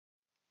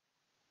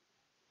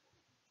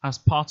As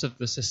part of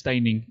the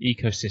sustaining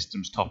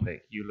ecosystems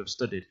topic, you'll have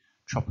studied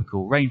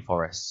tropical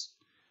rainforests.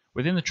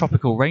 Within the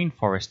tropical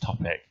rainforest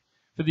topic,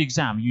 for the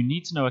exam, you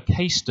need to know a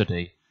case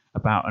study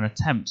about an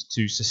attempt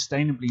to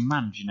sustainably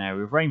manage an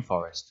area of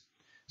rainforest,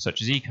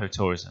 such as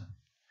ecotourism,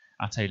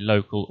 at a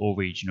local or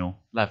regional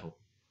level.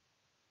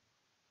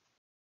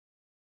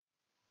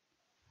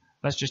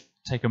 Let's just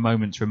take a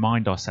moment to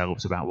remind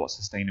ourselves about what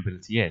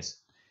sustainability is.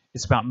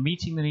 It's about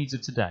meeting the needs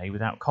of today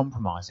without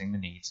compromising the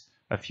needs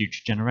of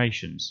future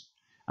generations.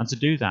 And to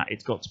do that,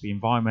 it's got to be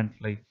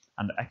environmentally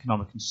and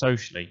economically and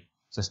socially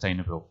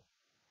sustainable.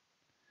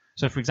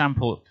 So, for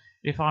example,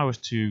 if I was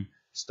to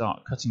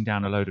start cutting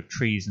down a load of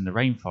trees in the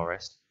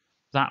rainforest,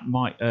 that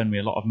might earn me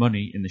a lot of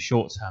money in the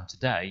short term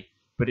today,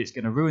 but it's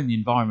going to ruin the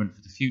environment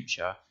for the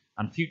future,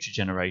 and future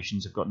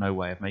generations have got no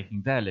way of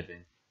making their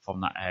living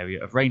from that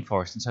area of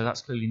rainforest, and so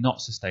that's clearly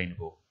not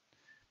sustainable.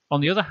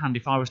 On the other hand,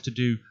 if I was to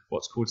do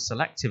what's called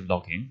selective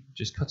logging,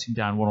 just cutting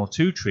down one or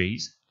two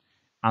trees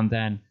and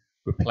then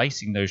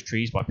replacing those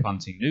trees by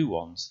planting new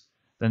ones,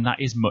 then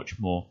that is much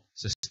more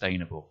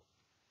sustainable.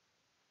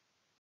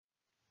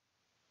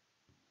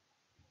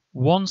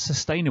 One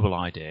sustainable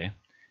idea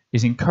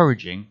is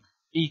encouraging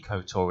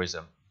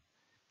ecotourism.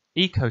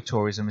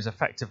 Ecotourism is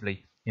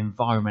effectively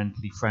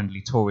environmentally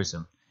friendly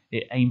tourism.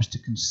 It aims to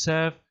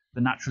conserve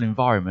the natural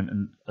environment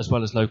and as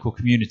well as local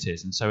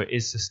communities, and so it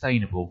is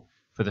sustainable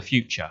for the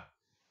future.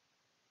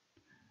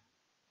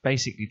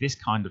 Basically, this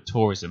kind of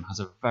tourism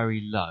has a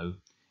very low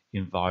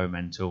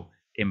environmental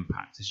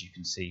impact, as you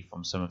can see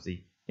from some of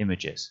the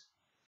images.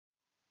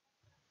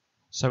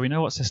 So we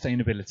know what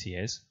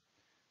sustainability is,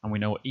 and we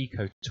know what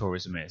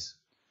ecotourism is.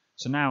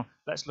 So now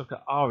let's look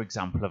at our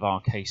example of our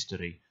case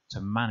study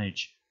to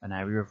manage an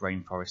area of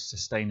rainforest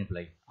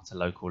sustainably at a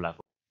local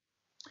level.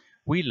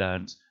 We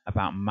learned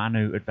about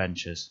Manu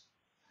Adventures.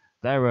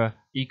 They're an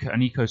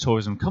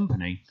ecotourism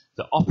company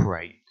that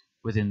operate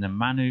within the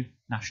Manu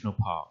National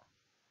Park.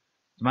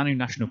 The Manu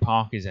National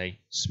Park is a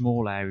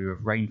small area of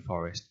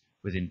rainforest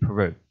within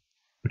Peru,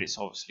 but it's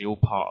obviously all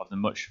part of the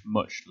much,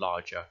 much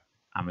larger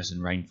Amazon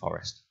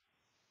rainforest.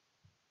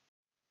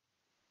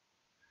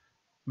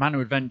 Manu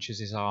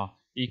Adventures is our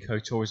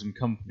ecotourism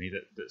company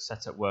that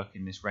set up work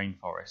in this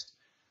rainforest,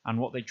 and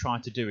what they try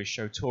to do is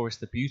show tourists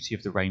the beauty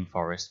of the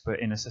rainforest, but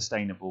in a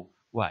sustainable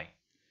way.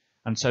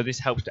 And so this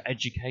helps to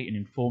educate and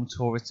inform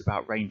tourists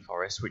about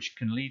rainforests, which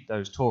can lead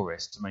those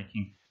tourists to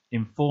making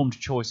informed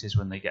choices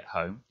when they get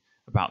home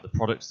about the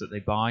products that they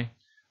buy,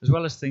 as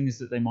well as things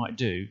that they might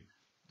do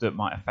that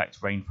might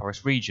affect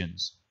rainforest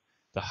regions.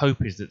 The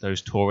hope is that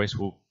those tourists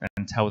will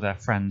then tell their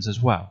friends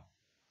as well.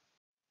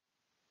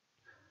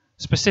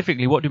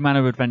 Specifically, what do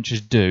Manu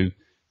Adventures do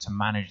to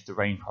manage the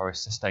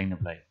rainforest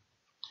sustainably?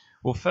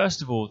 Well,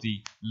 first of all,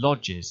 the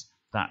lodges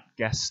that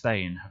guests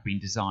stay in have been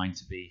designed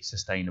to be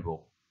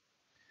sustainable.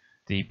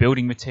 The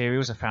building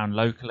materials are found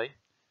locally.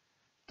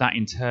 That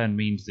in turn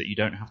means that you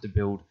don't have to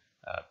build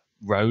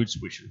roads,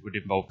 which would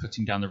involve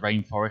cutting down the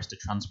rainforest to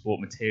transport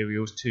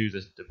materials to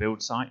the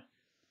build site.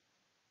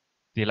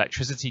 The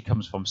electricity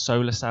comes from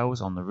solar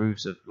cells on the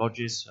roofs of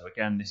lodges, so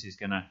again this is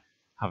going to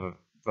have a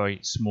very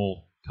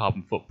small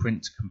carbon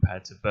footprint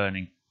compared to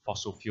burning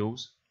fossil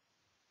fuels.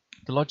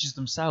 The lodges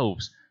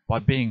themselves, by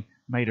being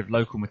made of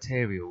local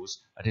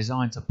materials, are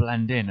designed to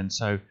blend in, and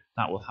so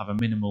that will have a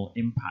minimal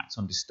impact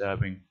on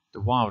disturbing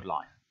the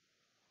wildlife.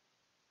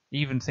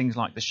 Even things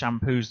like the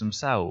shampoos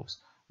themselves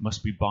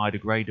must be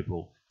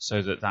biodegradable,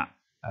 so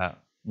that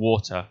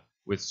water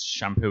with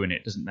shampoo in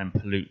it doesn't then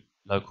pollute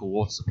local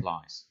water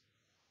supplies.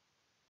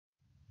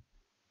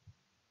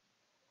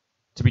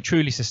 To be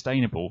truly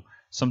sustainable,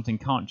 something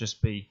can't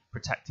just be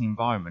protecting the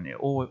environment, it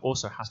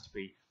also has to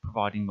be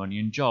providing money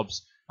and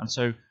jobs. And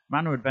so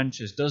Manu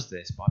Adventures does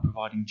this by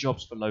providing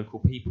jobs for local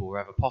people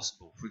wherever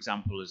possible, for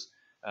example as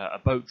a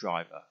boat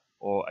driver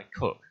or a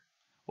cook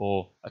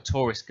or a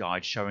tourist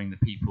guide showing the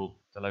people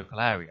the local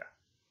area.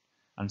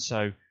 And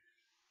so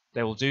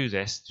they will do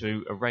this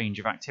through a range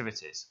of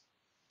activities.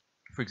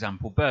 For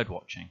example, bird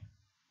watching.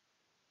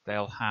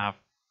 They'll have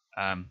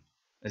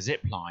a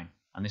zip line,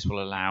 and this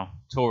will allow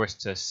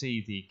tourists to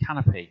see the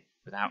canopy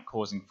without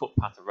causing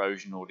footpath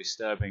erosion or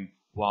disturbing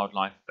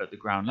wildlife at the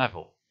ground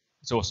level.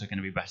 It's also going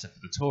to be better for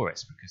the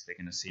tourists because they're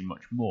going to see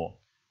much more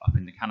up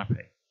in the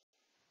canopy.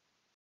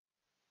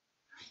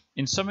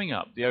 In summing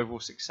up the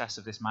overall success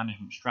of this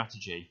management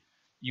strategy,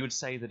 you would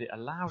say that it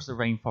allows the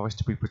rainforest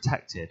to be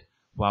protected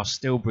while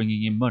still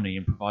bringing in money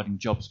and providing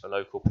jobs for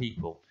local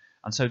people.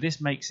 And so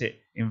this makes it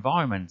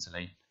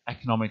environmentally,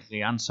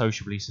 economically and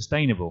socially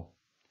sustainable.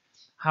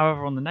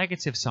 However, on the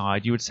negative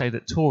side, you would say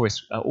that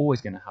tourists are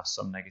always going to have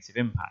some negative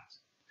impact.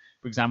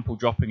 For example,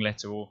 dropping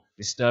litter or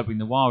disturbing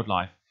the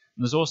wildlife.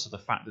 And there's also the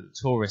fact that the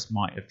tourists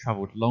might have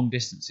travelled long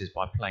distances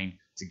by plane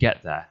to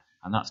get there,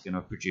 and that's going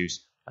to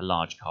produce a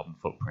large carbon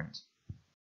footprint.